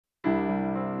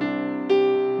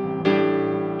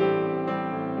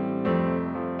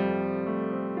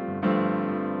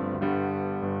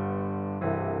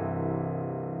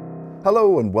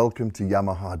Hello and welcome to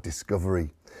Yamaha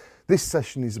Discovery. This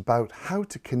session is about how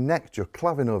to connect your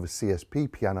Clavinova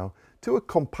CSP piano to a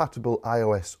compatible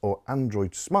iOS or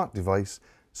Android smart device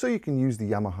so you can use the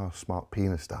Yamaha Smart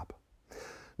Pianist app.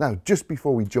 Now, just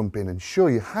before we jump in and show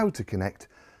you how to connect,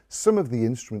 some of the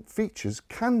instrument features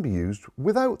can be used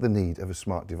without the need of a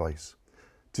smart device.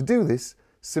 To do this,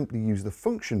 simply use the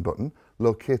function button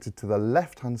located to the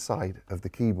left-hand side of the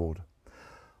keyboard.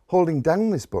 Holding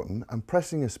down this button and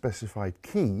pressing a specified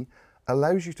key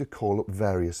allows you to call up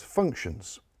various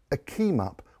functions. A key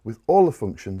map with all the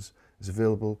functions is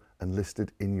available and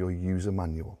listed in your user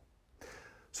manual.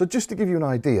 So just to give you an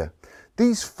idea,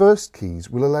 these first keys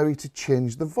will allow you to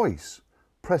change the voice.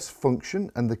 Press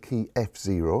function and the key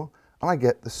F0 and I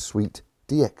get the sweet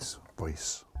DX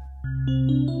voice.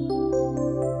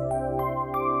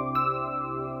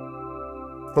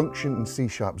 Function and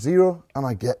C#0 and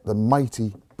I get the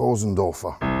mighty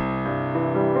Bosendorfer.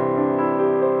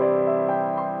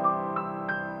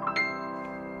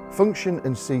 Function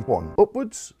and C1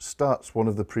 upwards starts one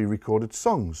of the pre-recorded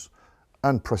songs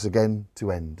and press again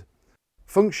to end.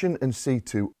 Function and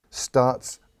C2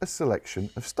 starts a selection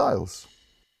of styles.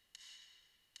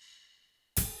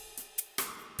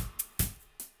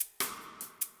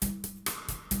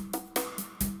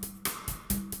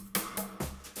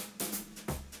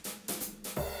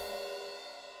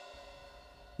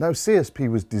 Now, CSP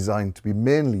was designed to be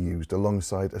mainly used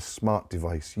alongside a smart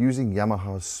device using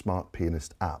Yamaha's Smart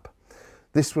Pianist app.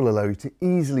 This will allow you to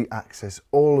easily access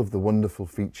all of the wonderful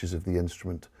features of the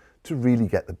instrument to really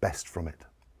get the best from it.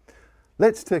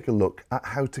 Let's take a look at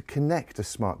how to connect a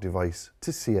smart device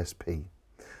to CSP.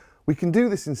 We can do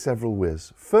this in several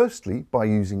ways. Firstly, by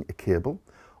using a cable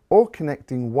or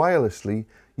connecting wirelessly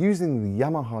using the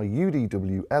Yamaha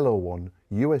UDW-L01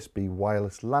 USB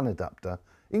wireless LAN adapter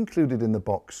included in the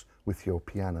box with your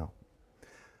piano.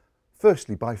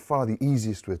 Firstly, by far the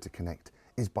easiest way to connect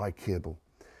is by cable.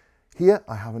 Here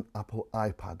I have an Apple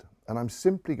iPad and I'm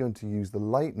simply going to use the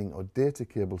lightning or data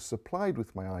cable supplied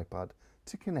with my iPad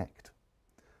to connect.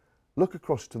 Look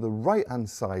across to the right hand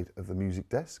side of the music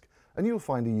desk and you'll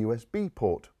find a USB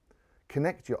port.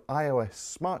 Connect your iOS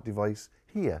smart device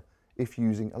here if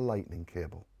using a lightning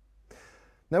cable.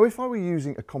 Now, if I were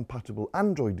using a compatible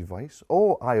Android device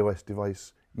or iOS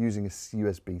device using a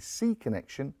USB-C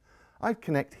connection, I'd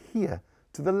connect here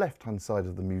to the left-hand side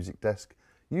of the music desk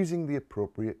using the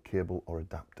appropriate cable or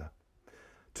adapter.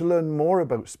 To learn more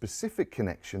about specific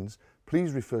connections,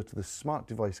 please refer to the Smart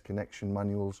Device Connection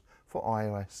Manuals for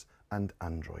iOS and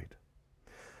Android.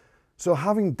 So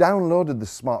having downloaded the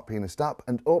Smart Pianist app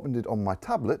and opened it on my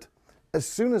tablet, as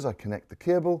soon as I connect the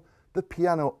cable, the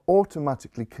piano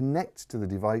automatically connects to the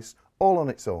device all on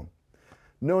its own.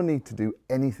 No need to do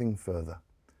anything further.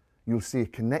 You'll see a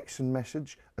connection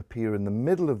message appear in the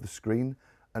middle of the screen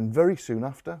and very soon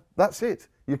after, that's it,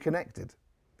 you're connected.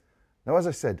 Now, as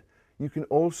I said, you can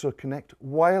also connect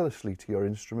wirelessly to your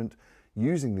instrument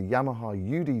using the Yamaha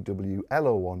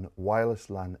UDW-L01 wireless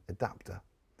LAN adapter.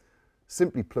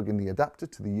 Simply plug in the adapter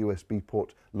to the USB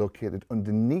port located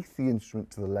underneath the instrument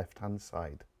to the left-hand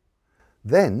side.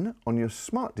 Then, on your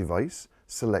smart device,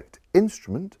 select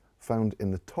Instrument found in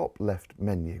the top left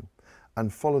menu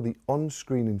and follow the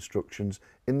on-screen instructions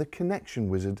in the connection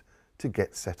wizard to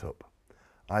get set up,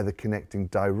 either connecting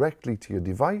directly to your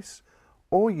device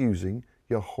or using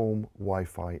your home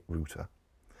Wi-Fi router.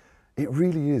 It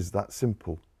really is that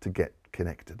simple to get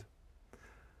connected.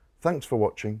 Thanks for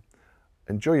watching,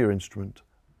 enjoy your instrument,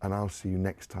 and I'll see you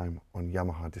next time on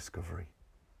Yamaha Discovery.